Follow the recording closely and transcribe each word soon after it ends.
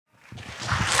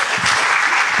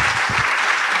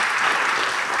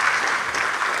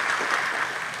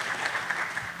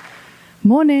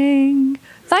morning.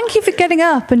 Thank you for getting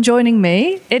up and joining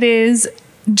me. It is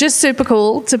just super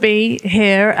cool to be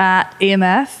here at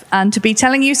EMF and to be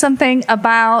telling you something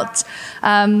about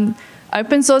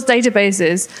open source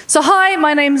databases. So hi,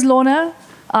 my name's Lorna.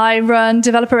 I run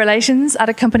developer relations at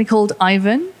a company called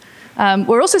Ivan.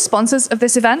 We're also sponsors of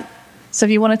this event. So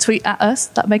if you want to tweet at us,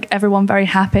 that'd make everyone very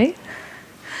happy.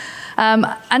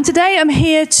 And today I'm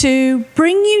here to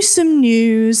bring you some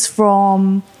news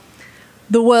from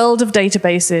the world of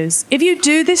databases. If you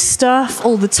do this stuff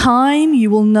all the time, you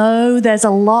will know there's a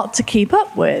lot to keep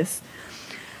up with.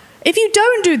 If you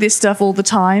don't do this stuff all the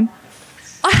time,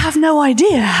 I have no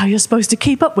idea how you're supposed to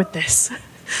keep up with this.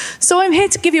 So I'm here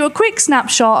to give you a quick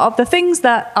snapshot of the things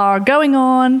that are going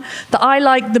on, that I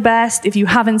like the best if you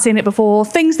haven't seen it before,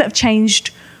 things that have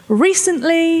changed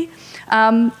recently,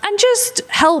 and just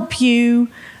help you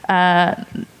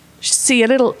see a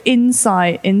little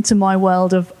insight into my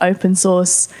world of open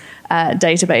source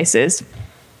databases.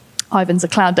 Ivan's a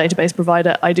cloud database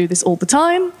provider. I do this all the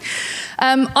time.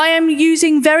 I am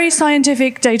using very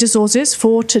scientific data sources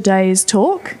for today's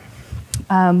talk.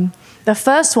 The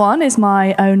first one is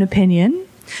my own opinion.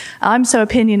 I'm so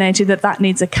opinionated that that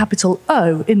needs a capital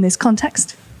O in this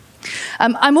context.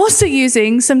 I'm also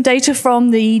using some data from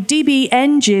the DB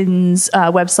Engines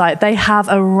website. They have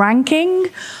a ranking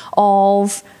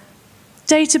of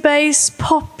database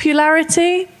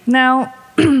popularity. Now,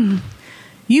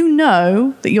 you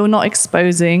know that you're not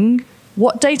exposing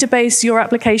what database your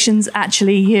applications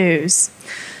actually use.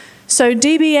 So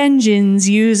DB Engines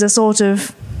use a sort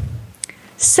of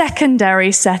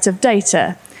secondary set of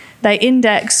data. They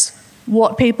index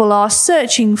what people are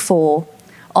searching for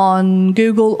on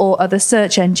Google or other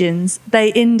search engines.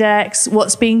 They index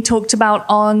what's being talked about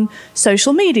on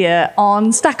social media,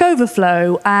 on Stack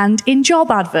Overflow, and in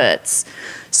job adverts.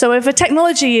 So if a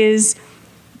technology is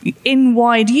in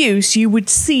wide use, you would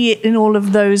see it in all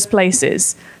of those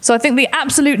places. So I think the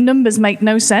absolute numbers make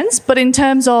no sense, but in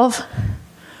terms of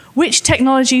which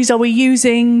technologies are we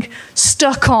using,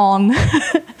 stuck on,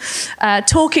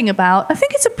 talking about, I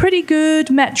think it's a pretty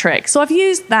good metric. So I've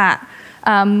used that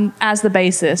as the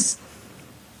basis.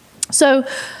 So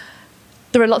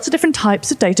there are lots of different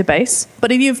types of database,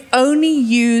 but if you've only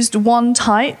used one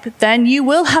type, then you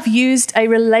will have used a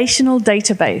relational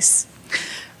database.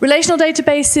 Relational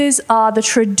databases are the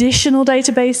traditional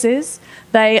databases.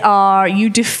 You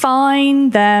define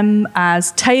them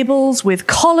as tables with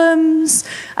columns,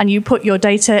 and you put your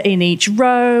data in each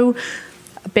row,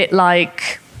 a bit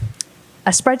like a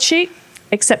spreadsheet,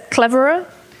 except cleverer.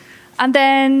 And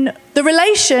then the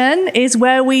relation is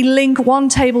where we link one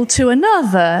table to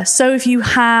another. So if you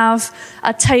have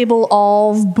a table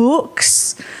of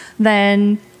books,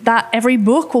 then every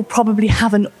book will probably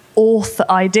have an author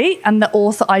ID, and the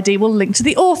author ID will link to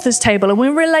the author's table, and we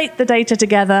relate the data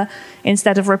together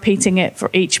instead of repeating it for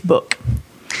each book.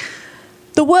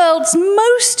 The world's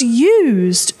most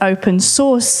used open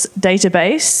source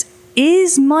database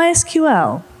is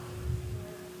MySQL.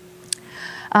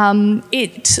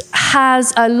 It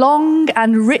has a long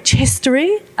and rich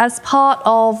history as part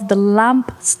of the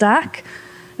LAMP stack,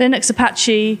 Linux,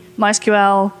 Apache,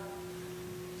 MySQL,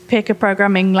 pick a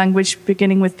programming language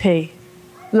beginning with P.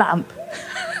 LAMP.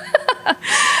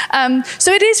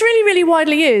 So it is really, really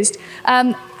widely used.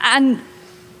 And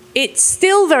it's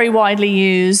still very widely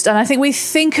used. And I think we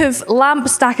think of LAMP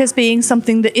stack as being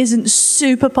something that isn't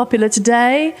super popular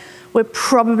today. We're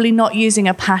probably not using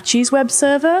Apache's web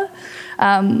server.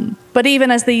 But even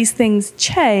as these things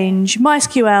change,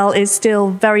 MySQL is still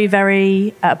very,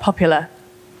 very popular.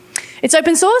 It's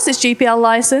open source, it's GPL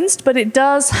licensed, but it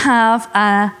does have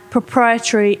a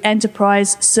proprietary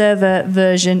enterprise server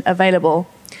version available.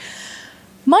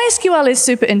 MySQL is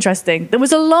super interesting. There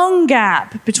was a long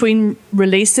gap between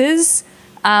releases.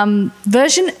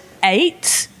 Version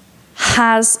 8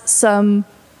 has some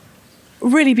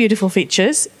really beautiful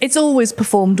features. It's always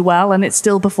performed well, and it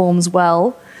still performs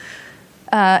well.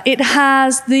 Version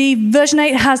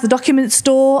 8 has the document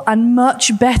store and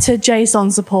much better JSON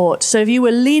support. So if you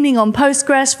were leaning on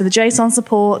Postgres for the JSON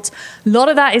support, a lot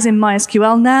of that is in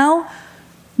MySQL now.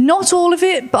 Not all of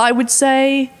it, but I would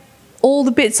say all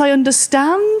the bits I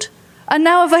understand are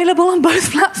now available on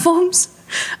both platforms,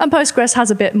 and Postgres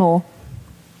has a bit more.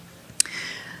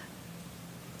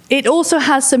 It also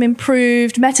has some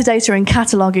improved metadata and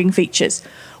cataloging features.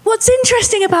 What's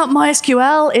interesting about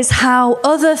MySQL is how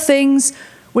other things,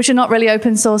 which are not really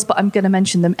open source, but I'm going to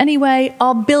mention them anyway,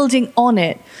 are building on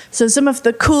it. So some of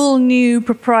the cool new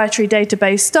proprietary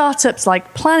database startups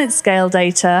like PlanetScale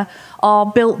Data are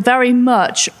built very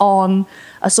much on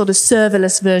a sort of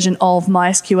serverless version of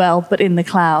MySQL, but in the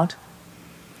cloud.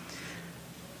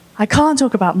 I can't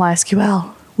talk about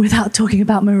MySQL without talking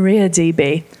about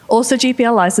MariaDB, also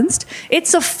GPL licensed.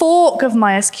 It's a fork of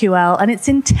MySQL, and it's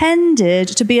intended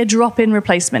to be a drop-in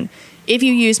replacement. If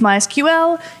you use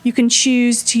MySQL, you can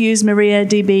choose to use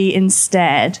MariaDB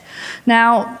instead.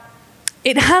 Now,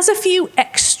 it has a few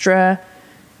extra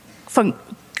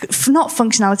not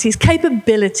functionalities,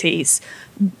 capabilities,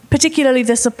 particularly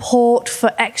the support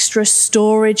for extra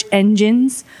storage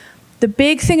engines. The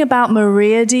big thing about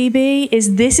MariaDB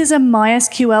is this is a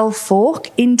MySQL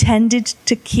fork intended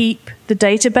to keep the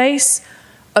database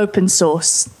open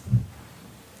source.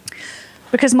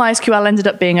 Because MySQL ended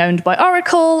up being owned by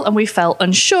Oracle and we felt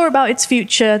unsure about its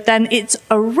future, then its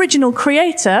original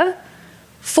creator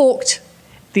forked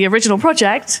the original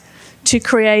project to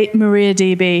create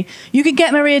MariaDB. You can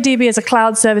get MariaDB as a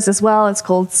cloud service as well. It's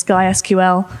called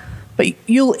SkySQL. But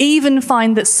you'll even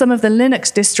find that some of the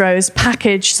Linux distros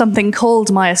package something called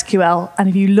MySQL. And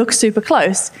if you look super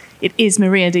close, it is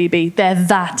MariaDB. They're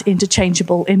that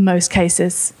interchangeable in most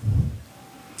cases.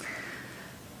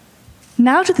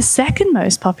 Now to the second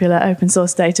most popular open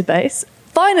source database.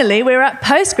 Finally, we're at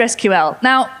PostgreSQL.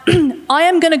 Now, I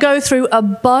am going to go through a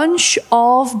bunch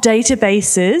of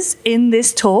databases in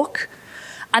this talk,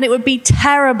 and it would be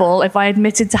terrible if I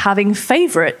admitted to having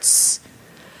favorites.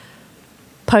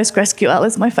 PostgreSQL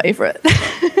is my favorite.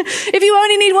 If you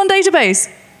only need one database,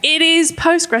 it is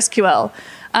PostgreSQL.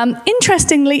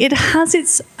 Interestingly, it has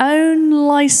its own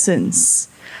license.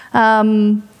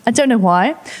 I don't know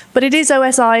why, but it is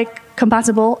OSI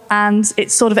compatible, and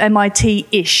it's sort of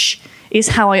MIT-ish, is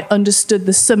how I understood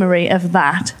the summary of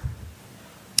that.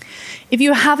 If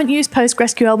you haven't used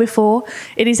PostgreSQL before,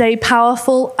 it is a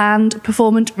powerful and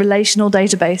performant relational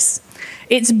database.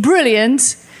 It's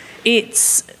brilliant.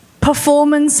 Its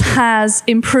performance has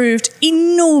improved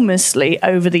enormously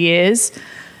over the years.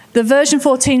 The version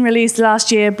 14 released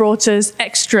last year brought us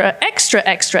extra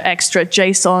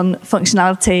JSON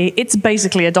functionality. It's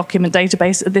basically a document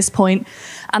database at this point,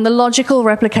 and the logical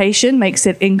replication makes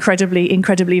it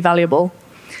incredibly valuable.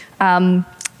 I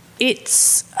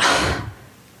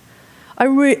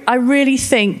really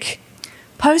think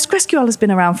PostgreSQL has been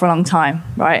around for a long time,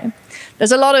 right?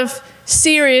 There's a lot of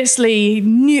seriously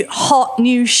hot,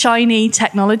 new, shiny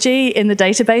technology in the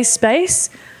database space.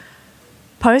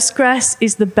 Postgres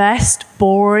is the best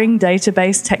boring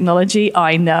database technology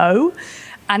I know,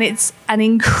 and it's an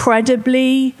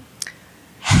incredibly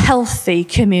healthy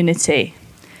community.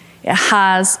 It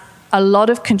has a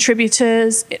lot of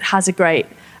contributors, it has a great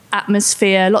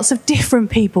atmosphere, lots of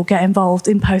different people get involved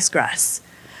in Postgres.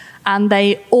 And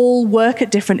they all work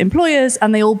at different employers,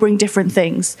 and they all bring different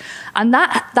things. And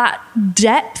that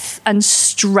depth and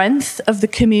strength of the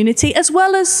community, as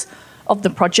well as of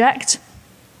the project,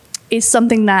 is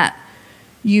something that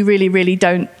you really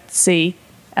don't see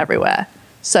everywhere.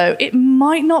 So it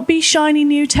might not be shiny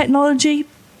new technology,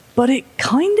 but it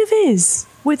kind of is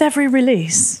with every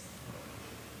release.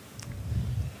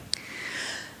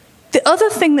 The other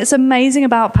thing that's amazing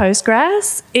about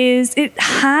Postgres is it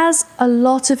has a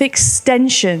lot of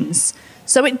extensions.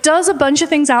 So it does a bunch of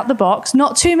things out the box,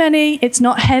 not too many, it's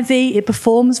not heavy, it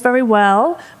performs very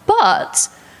well, but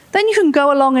then you can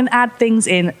go along and add things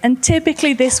in. And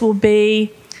typically this will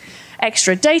be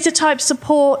extra data type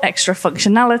support, extra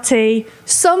functionality.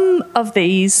 Some of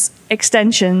these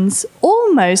extensions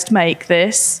almost make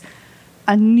this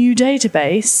a new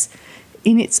database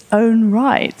in its own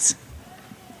right.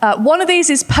 One of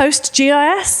these is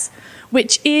PostGIS,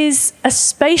 which is a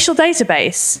spatial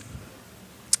database.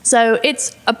 So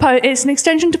it's an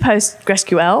extension to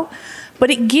PostgreSQL, but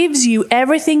it gives you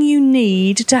everything you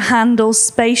need to handle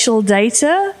spatial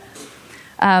data,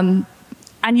 and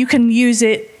you can use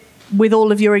it with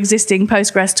all of your existing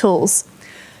Postgres tools.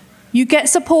 You get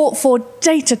support for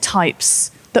data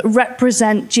types that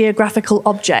represent geographical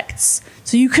objects,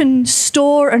 so you can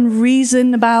store and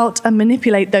reason about and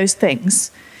manipulate those things.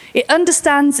 It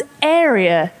understands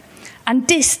area and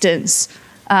distance.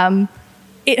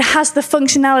 It has the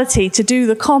functionality to do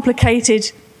the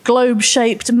complicated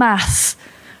globe-shaped math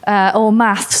or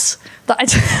maths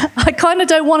that I kind of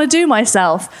don't want to do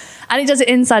myself. And it does it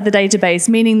inside the database,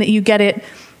 meaning that you get it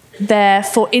there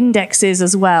for indexes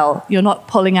as well. You're not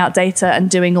pulling out data and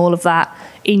doing all of that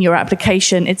in your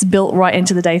application. It's built right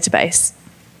into the database.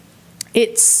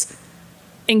 It's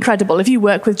incredible. If you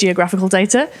work with geographical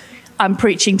data, I'm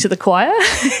preaching to the choir.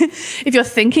 If you're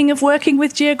thinking of working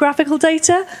with geographical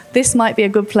data, this might be a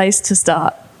good place to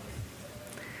start.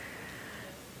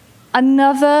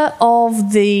 Another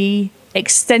of the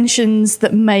extensions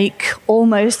that make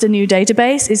almost a new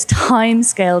database is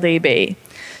TimescaleDB.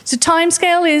 So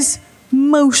Timescale is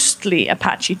mostly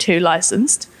Apache 2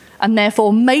 licensed. and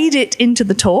therefore made it into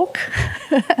the talk.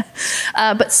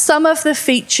 But some of the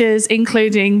features,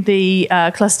 including the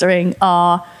clustering,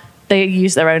 they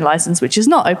use their own license, which is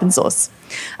not open source.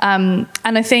 And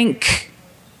I think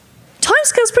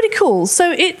timescale is pretty cool.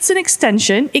 So it's an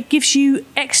extension. It gives you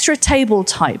extra table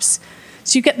types.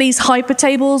 So you get these hyper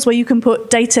tables where you can put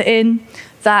data in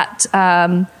that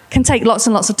can take lots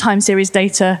and lots of time series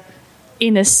data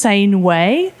in a sane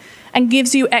way, and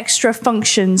gives you extra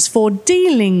functions for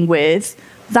dealing with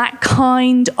that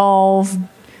kind of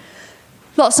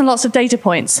lots and lots of data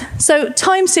points. So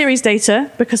time series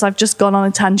data, because I've just gone on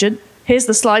a tangent, here's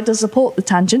the slide to support the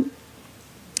tangent.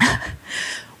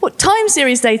 What time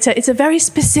series data, it's a very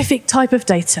specific type of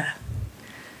data.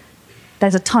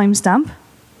 There's a timestamp,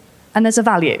 and there's a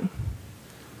value.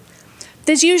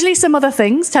 There's usually some other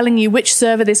things telling you which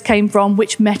server this came from,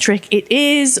 which metric it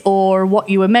is, or what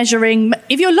you were measuring.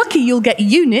 If you're lucky, you'll get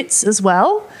units as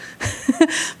well.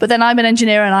 But then I'm an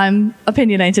engineer and I'm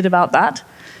opinionated about that.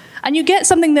 And you get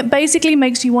something that basically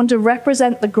makes you want to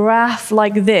represent the graph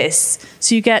like this.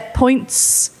 So you get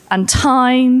points and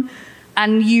time,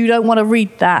 and you don't want to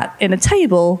read that in a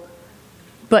table,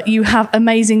 but you have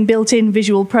amazing built-in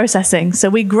visual processing. So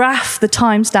we graph the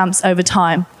timestamps over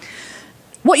time.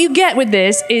 What you get with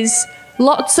this is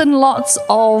lots and lots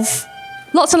of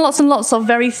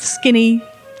very skinny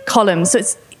columns. So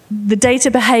the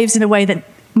data behaves in a way that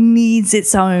needs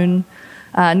its own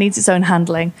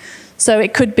handling. So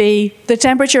it could be the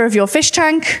temperature of your fish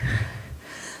tank,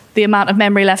 the amount of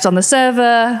memory left on the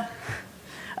server,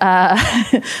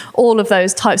 all of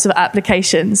those types of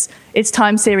applications. It's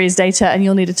time series data, and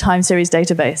you'll need a time series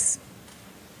database.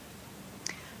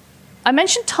 I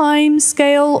mentioned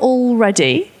timescale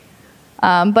already,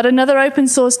 but another open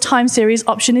source time series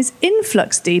option is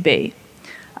InfluxDB,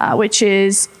 which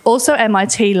is also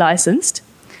MIT licensed.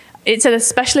 It's a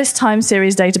specialist time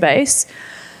series database.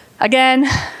 Again,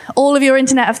 all of your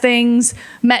Internet of Things,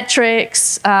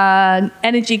 metrics,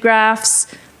 energy graphs,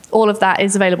 all of that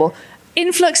is available.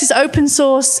 Influx is open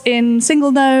source in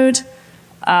single node.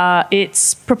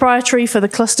 It's proprietary for the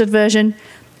clustered version.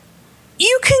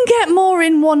 You can get more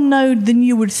in one node than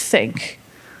you would think.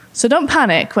 So don't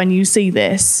panic when you see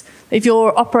this. If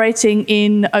you're operating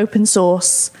in open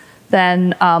source,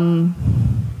 then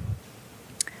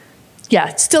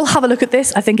yeah, still have a look at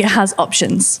this. I think it has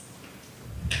options.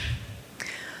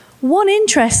 One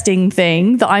interesting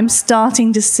thing that I'm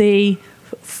starting to see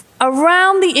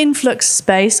around the Influx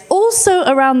space, also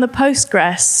around the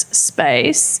Postgres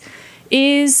space,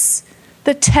 is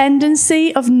the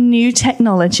tendency of new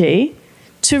technology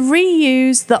to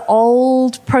reuse the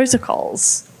old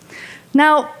protocols.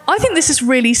 Now, I think this is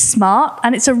really smart,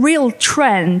 and it's a real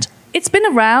trend. It's been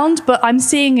around, but I'm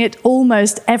seeing it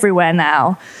almost everywhere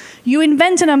now. You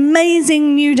invent an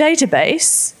amazing new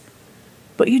database,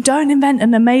 but you don't invent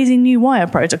an amazing new wire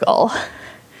protocol.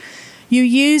 You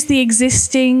use the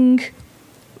existing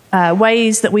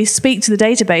ways that we speak to the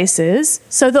databases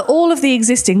so that all of the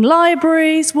existing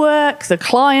libraries work, the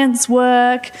clients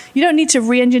work. You don't need to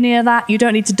re-engineer that. You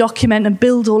don't need to document and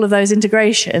build all of those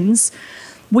integrations.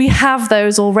 We have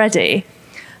those already.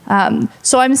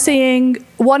 So I'm seeing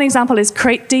one example is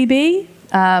CrateDB,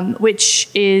 which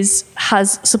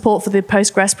has support for the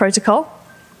Postgres protocol.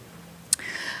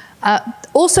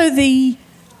 Also, the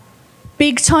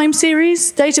big time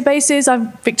series databases,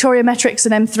 Victoria Metrics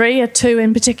and M3 are two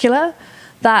in particular,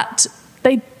 that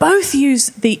they both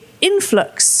use the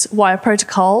Influx wire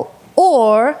protocol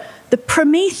or the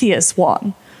Prometheus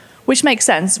one, which makes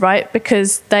sense, right?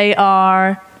 Because they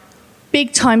are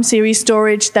big time series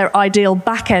storage, they're ideal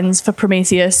backends for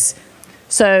Prometheus,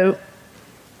 so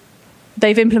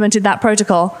they've implemented that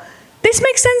protocol. This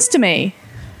makes sense to me.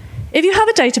 If you have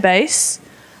a database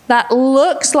that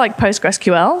looks like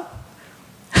PostgreSQL,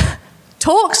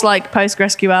 talks like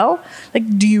PostgreSQL,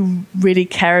 like, do you really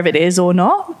care if it is or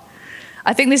not?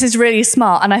 I think this is really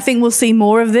smart, and I think we'll see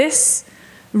more of this,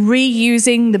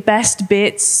 reusing the best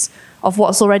bits of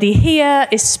what's already here,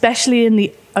 especially in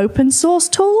the open source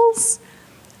tools,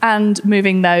 and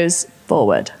moving those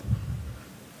forward.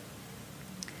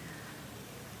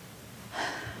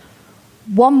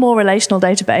 One more relational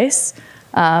database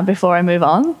before I move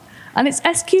on, and it's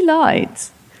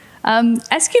SQLite.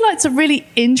 SQLite's a really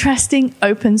interesting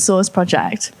open source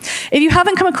project. If you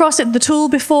haven't come across the tool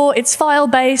before, it's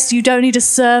file-based, you don't need a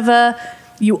server,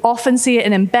 you often see it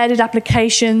in embedded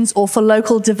applications or for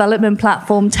local development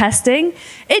platform testing.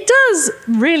 It does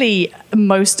really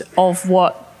most of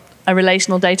what a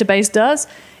relational database does.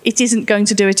 It isn't going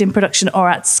to do it in production or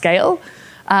at scale,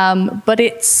 but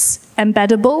it's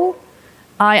embeddable.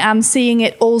 I am seeing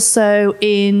it also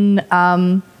in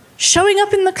showing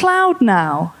up in the cloud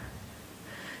now.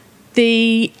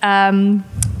 The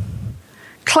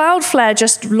Cloudflare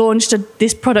just launched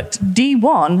this product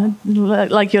D1,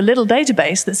 like your little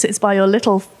database that sits by your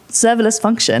little serverless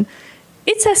function.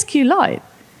 It's SQLite.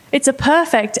 It's a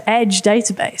perfect edge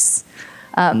database.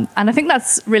 And I think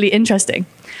that's really interesting.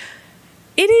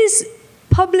 It is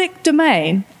public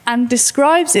domain and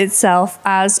describes itself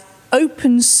as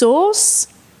open source,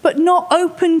 but not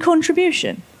open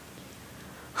contribution.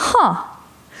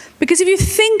 Because if you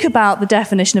think about the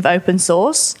definition of open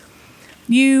source,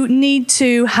 you need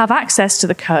to have access to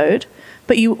the code,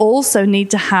 but you also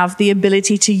need to have the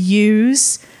ability to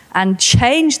use and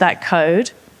change that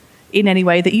code in any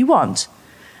way that you want.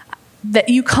 That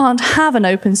you can't have an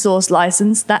open source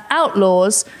license that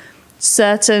outlaws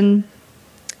certain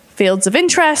fields of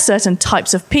interest, certain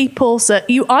types of people. So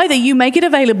either you make it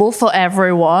available for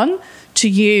everyone to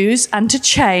use and to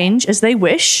change as they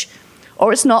wish,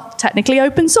 or it's not technically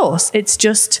open source. It's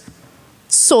just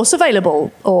source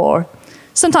available, or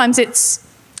sometimes it's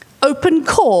open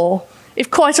core, if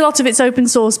quite a lot of it's open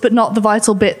source, but not the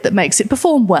vital bit that makes it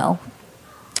perform well.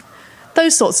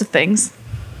 Those sorts of things.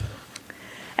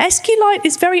 SQLite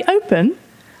is very open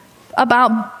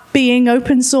about being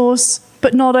open source,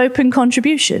 but not open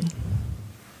contribution.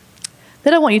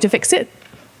 They don't want you to fix it,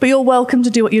 but you're welcome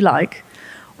to do what you like,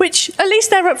 which at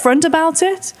least they're upfront about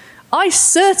it. I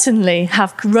certainly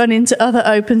have run into other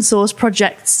open source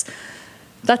projects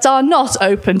that are not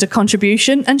open to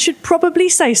contribution and should probably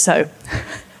say so.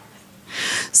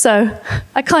 So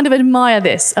I kind of admire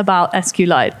this about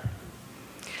SQLite.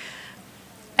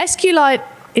 SQLite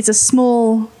is a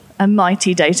small and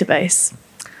mighty database.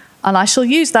 And I shall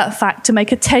use that fact to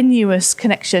make a tenuous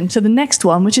connection to the next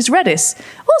one, which is Redis,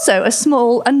 also a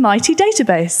small and mighty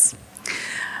database.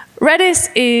 Redis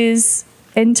is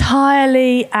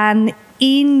entirely an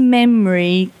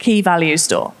in-memory key value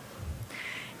store.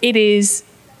 It is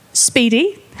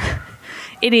speedy,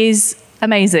 it is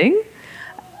amazing,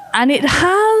 and it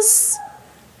has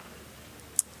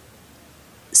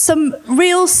some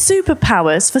real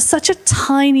superpowers for such a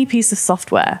tiny piece of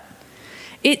software.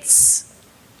 It's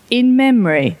in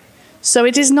memory, so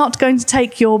it is not going to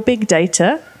take your big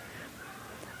data,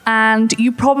 and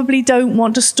you probably don't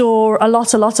want to store a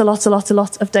lot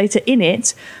of data in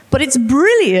it, but it's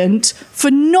brilliant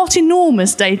for not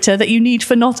enormous data that you need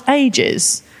for not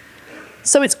ages.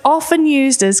 So it's often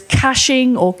used as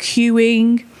caching or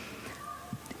queuing.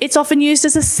 It's often used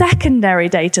as a secondary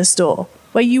data store,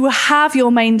 where you have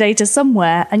your main data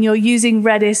somewhere and you're using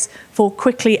Redis for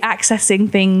quickly accessing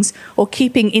things or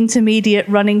keeping intermediate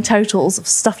running totals of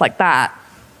stuff like that.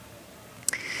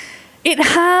 It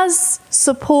has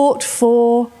support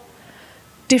for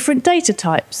different data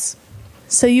types.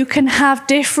 So you can have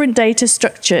different data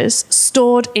structures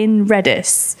stored in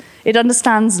Redis. It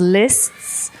understands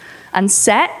lists and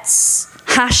sets,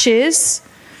 hashes.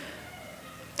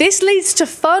 This leads to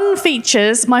fun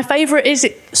features. My favorite is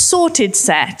sorted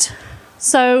set.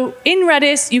 So in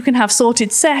Redis, you can have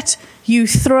sorted set. You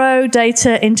throw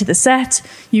data into the set.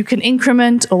 You can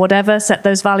increment or whatever, set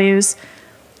those values.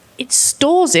 It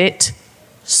stores it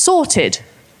sorted.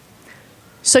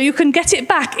 So you can get it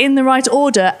back in the right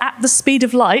order at the speed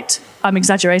of light. I'm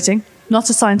exaggerating, not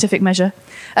a scientific measure.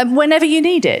 Whenever you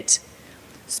need it.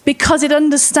 It's because it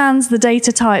understands the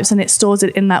data types and it stores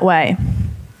it in that way.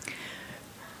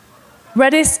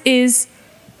 Redis is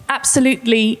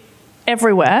absolutely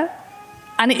everywhere,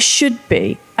 and it should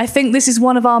be. I think this is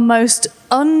one of our most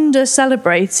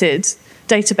under-celebrated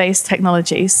database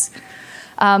technologies.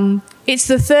 It's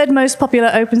the third most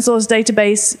popular open source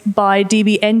database by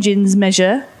DB Engine's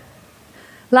measure.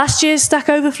 Last year's Stack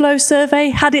Overflow survey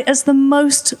had it as the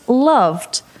most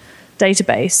loved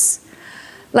database.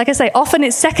 Like I say, often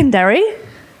it's secondary,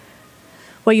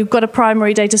 where you've got a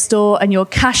primary data store and you're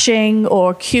caching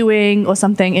or queuing or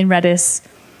something in Redis,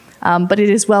 but it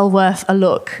is well worth a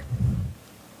look.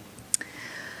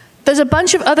 There's a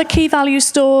bunch of other key value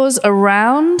stores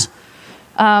around.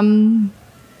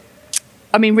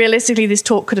 I mean, realistically, this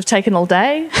talk could have taken all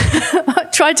day. I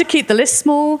tried to keep the list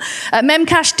small.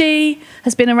 Memcached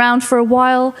has been around for a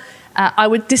while. I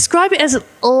would describe it as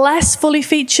less fully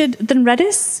featured than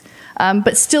Redis,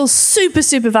 but still super,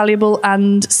 super valuable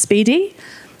and speedy.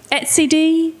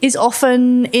 etcd is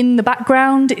often in the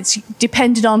background. It's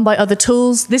depended on by other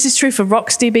tools. This is true for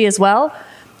RocksDB as well.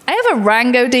 I have a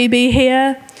RangoDB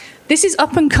here. This is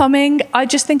up and coming. I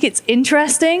just think it's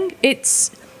interesting.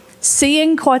 It's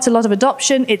seeing quite a lot of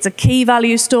adoption. It's a key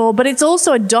value store, but it's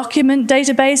also a document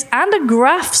database and a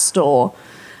graph store.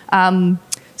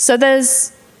 So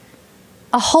there's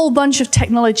a whole bunch of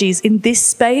technologies in this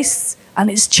space, and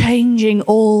it's changing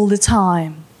all the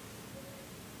time.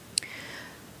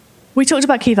 We talked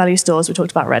about key value stores, we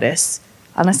talked about Redis,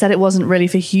 and I said it wasn't really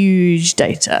for huge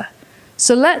data.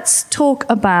 So let's talk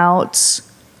about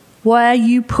where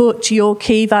you put your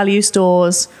key value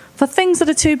stores for things that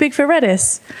are too big for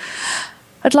Redis.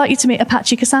 I'd like you to meet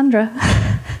Apache Cassandra.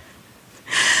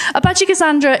 Apache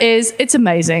Cassandra it's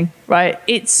amazing, right?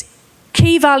 It's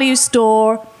key value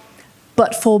store,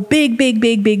 but for big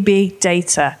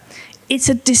data. It's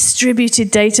a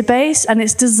distributed database, and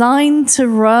it's designed to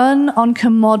run on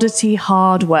commodity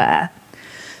hardware.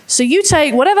 So you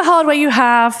take whatever hardware you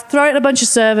have, throw it in a bunch of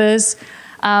servers,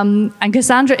 and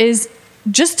Cassandra is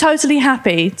just totally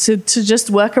happy to just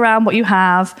work around what you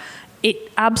have. It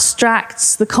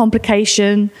abstracts the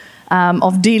complication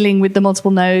of dealing with the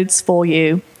multiple nodes for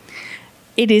you.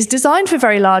 It is designed for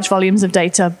very large volumes of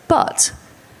data, but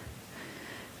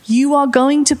you are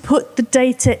going to put the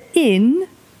data in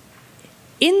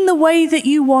the way that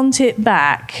you want it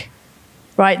back,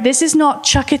 right? This is not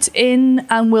chuck it in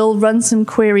and we'll run some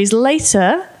queries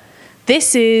later.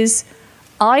 This is,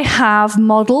 I have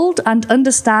modeled and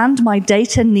understand my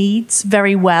data needs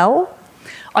very well.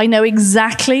 I know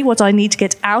exactly what I need to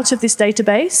get out of this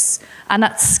database and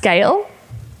at scale.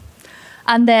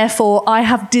 And therefore, I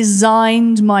have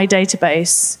designed my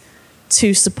database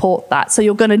to support that. So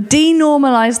you're going to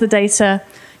denormalize the data.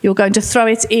 You're going to throw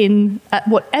it in at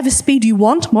whatever speed you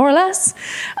want, more or less.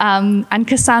 And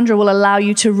Cassandra will allow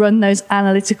you to run those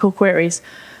analytical queries.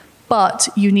 But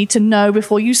you need to know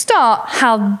before you start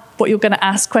what you're going to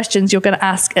ask, questions you're going to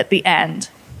ask at the end.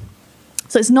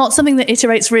 So it's not something that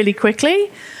iterates really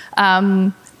quickly,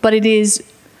 but it is,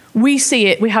 we see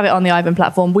it, we have it on the Ivan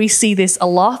platform, we see this a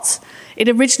lot. It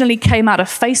originally came out of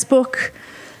Facebook.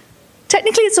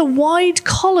 Technically, it's a wide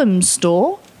column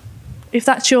store, if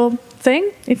that's your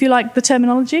thing, if you like the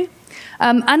terminology.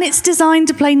 And it's designed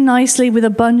to play nicely with a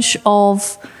bunch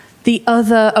of the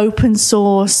other open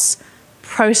source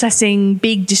processing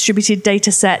big distributed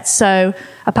data sets. So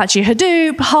Apache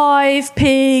Hadoop, Hive,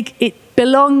 Pig, it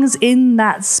belongs in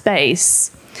that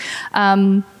space.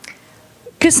 Cassandra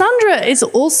is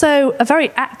also a very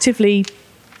actively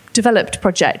developed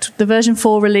project. The version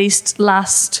 4 released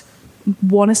last,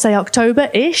 want to say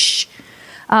October-ish.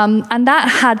 And that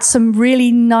had some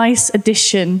really nice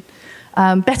addition.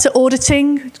 Better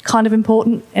auditing, kind of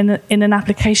important in an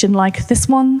application like this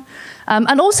one.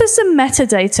 And also some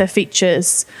metadata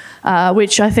features,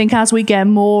 which I think as we get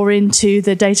more into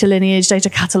the data lineage, data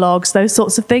catalogs, those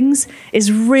sorts of things,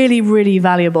 is really, really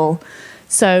valuable.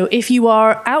 So if you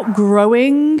are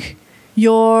outgrowing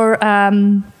your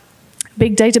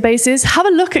big databases, have a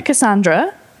look at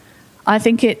Cassandra. I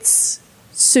think it's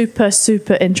super,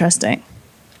 super interesting.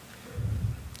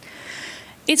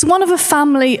 It's one of a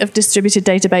family of distributed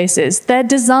databases. They're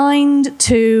designed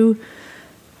to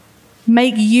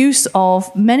make use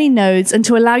of many nodes and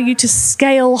to allow you to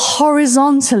scale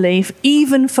horizontally,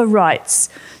 even for writes.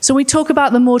 So we talk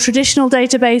about the more traditional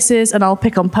databases, and I'll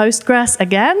pick on Postgres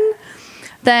again.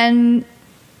 Then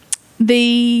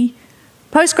the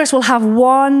Postgres will have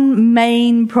one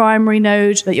main primary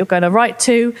node that you're going to write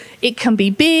to. It can be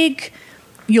big.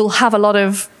 You'll have a lot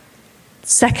of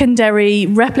secondary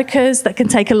replicas that can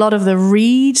take a lot of the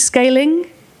read scaling.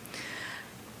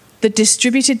 The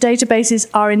distributed databases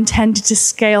are intended to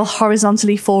scale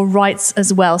horizontally for writes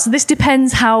as well. So this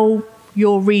depends how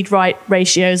your read-write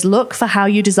ratios look for how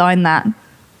you design that.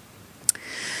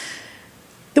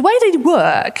 The way they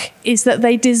work is that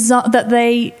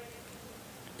they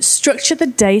structure the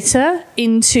data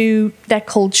into, they're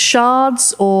called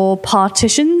shards or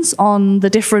partitions on the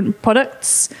different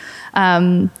products.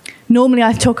 Normally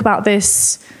I talk about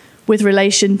this with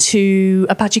relation to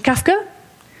Apache Kafka.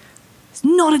 It's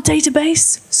not a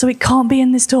database, so it can't be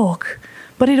in this talk.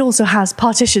 But it also has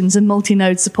partitions and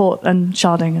multi-node support and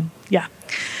sharding, and yeah.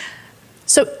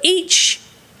 So each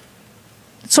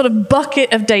sort of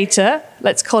bucket of data,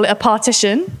 let's call it a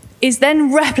partition, is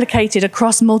then replicated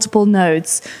across multiple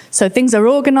nodes. So things are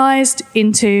organized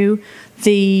into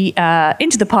the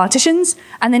partitions,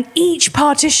 and then each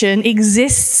partition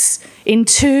exists in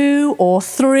 2 or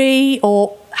 3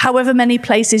 or however many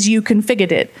places you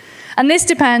configured it. And this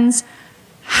depends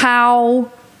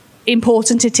how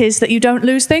important it is that you don't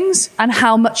lose things and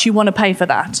how much you want to pay for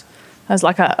that. As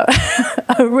like a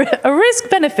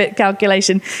risk-benefit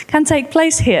calculation can take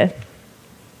place here.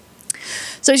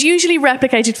 So it's usually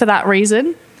replicated for that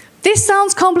reason. This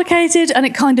sounds complicated, and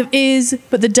it kind of is,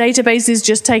 but the databases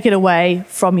just take it away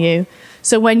from you.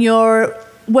 So when you're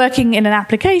working in an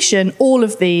application, all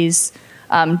of these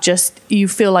Just you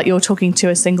feel like you're talking to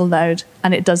a single node,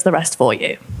 and it does the rest for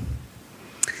you.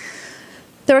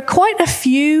 There are quite a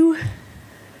few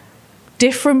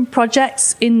different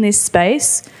projects in this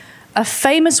space. A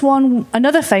famous one,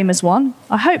 another famous one,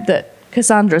 I hope that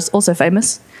Cassandra's also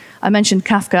famous. I mentioned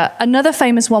Kafka. Another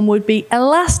famous one would be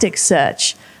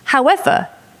Elasticsearch. However,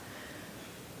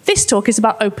 this talk is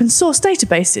about open source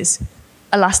databases.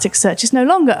 Elasticsearch is no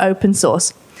longer open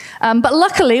source. But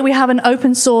luckily, we have an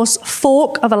open source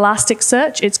fork of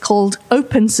Elasticsearch. It's called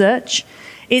OpenSearch.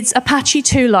 It's Apache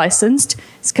 2 licensed.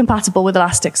 It's compatible with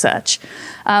Elasticsearch.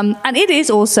 And it is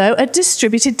also a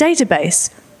distributed database.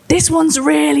 This one's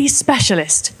really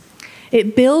specialist.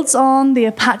 It builds on the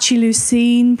Apache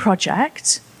Lucene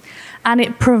project, and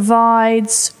it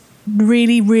provides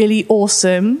really, really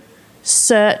awesome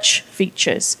search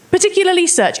features, particularly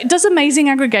search. It does amazing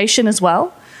aggregation as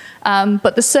well,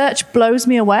 but the search blows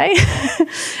me away.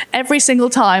 Every single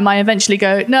time I eventually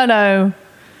go, no,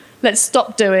 let's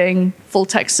stop doing full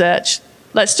text search.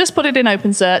 Let's just put it in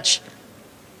OpenSearch.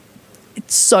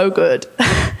 It's so good.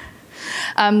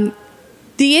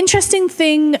 The interesting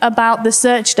thing about the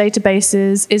search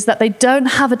databases is that they don't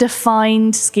have a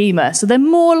defined schema. So they're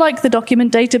more like the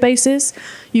document databases.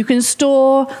 You can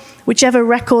store whichever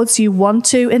records you want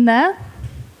to in there.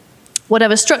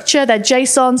 Whatever structure, they're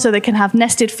JSON, so they can have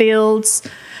nested fields.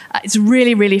 It's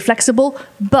really, really flexible.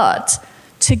 But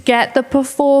to get the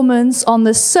performance on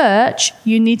the search,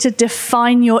 you need to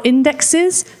define your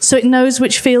indexes so it knows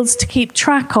which fields to keep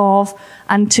track of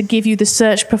and to give you the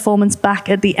search performance back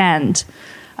at the end.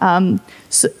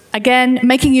 So again,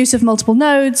 making use of multiple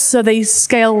nodes, so they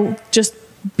scale just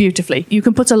beautifully. You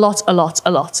can put a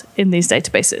lot in these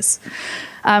databases.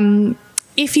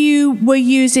 If you were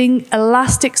using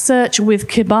Elasticsearch with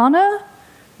Kibana,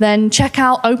 then check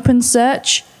out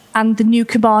OpenSearch, and the new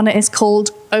Kibana is called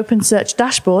OpenSearch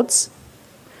Dashboards.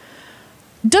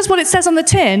 Does what it says on the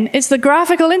tin. It's the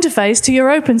graphical interface to your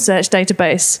OpenSearch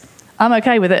database. I'm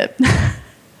okay with it.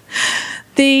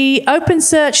 The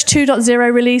OpenSearch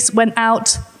 2.0 release went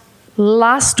out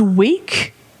last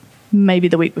week, maybe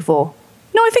the week before.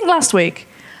 No, I think last week.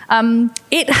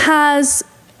 It has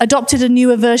adopted a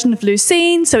newer version of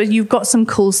Lucene, so you've got some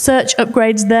cool search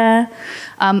upgrades there,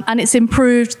 and it's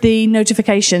improved the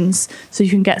notifications, so you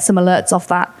can get some alerts off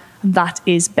that, and that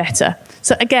is better.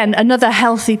 So again, another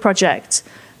healthy project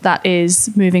that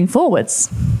is moving forwards.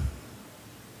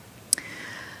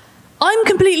 I'm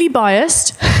completely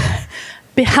biased,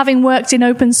 having worked in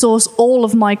open source all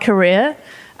of my career,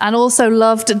 and also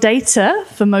loved data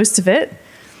for most of it.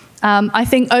 I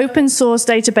think open source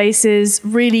databases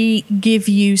really give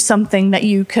you something that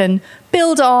you can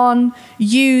build on,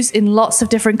 use in lots of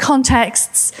different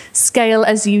contexts, scale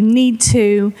as you need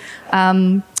to.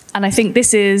 And I think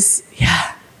this is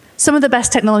some of the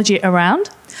best technology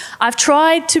around. I've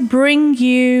tried to bring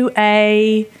you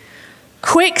a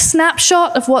quick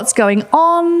snapshot of what's going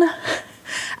on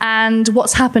and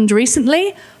what's happened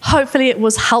recently. Hopefully it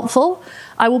was helpful.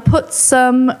 I will put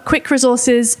some quick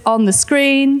resources on the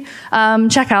screen.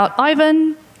 Check out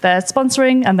Ivan, they're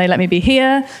sponsoring and they let me be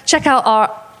here. Check out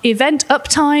our event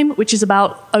Uptime, which is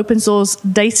about open source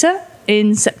data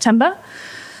in September.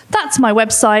 That's my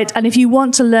website, and if you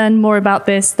want to learn more about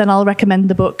this, then I'll recommend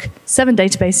the book 7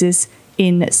 Databases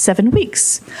in 7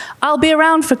 Weeks. I'll be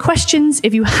around for questions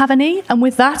if you have any, and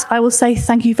with that, I will say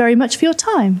thank you very much for your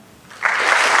time.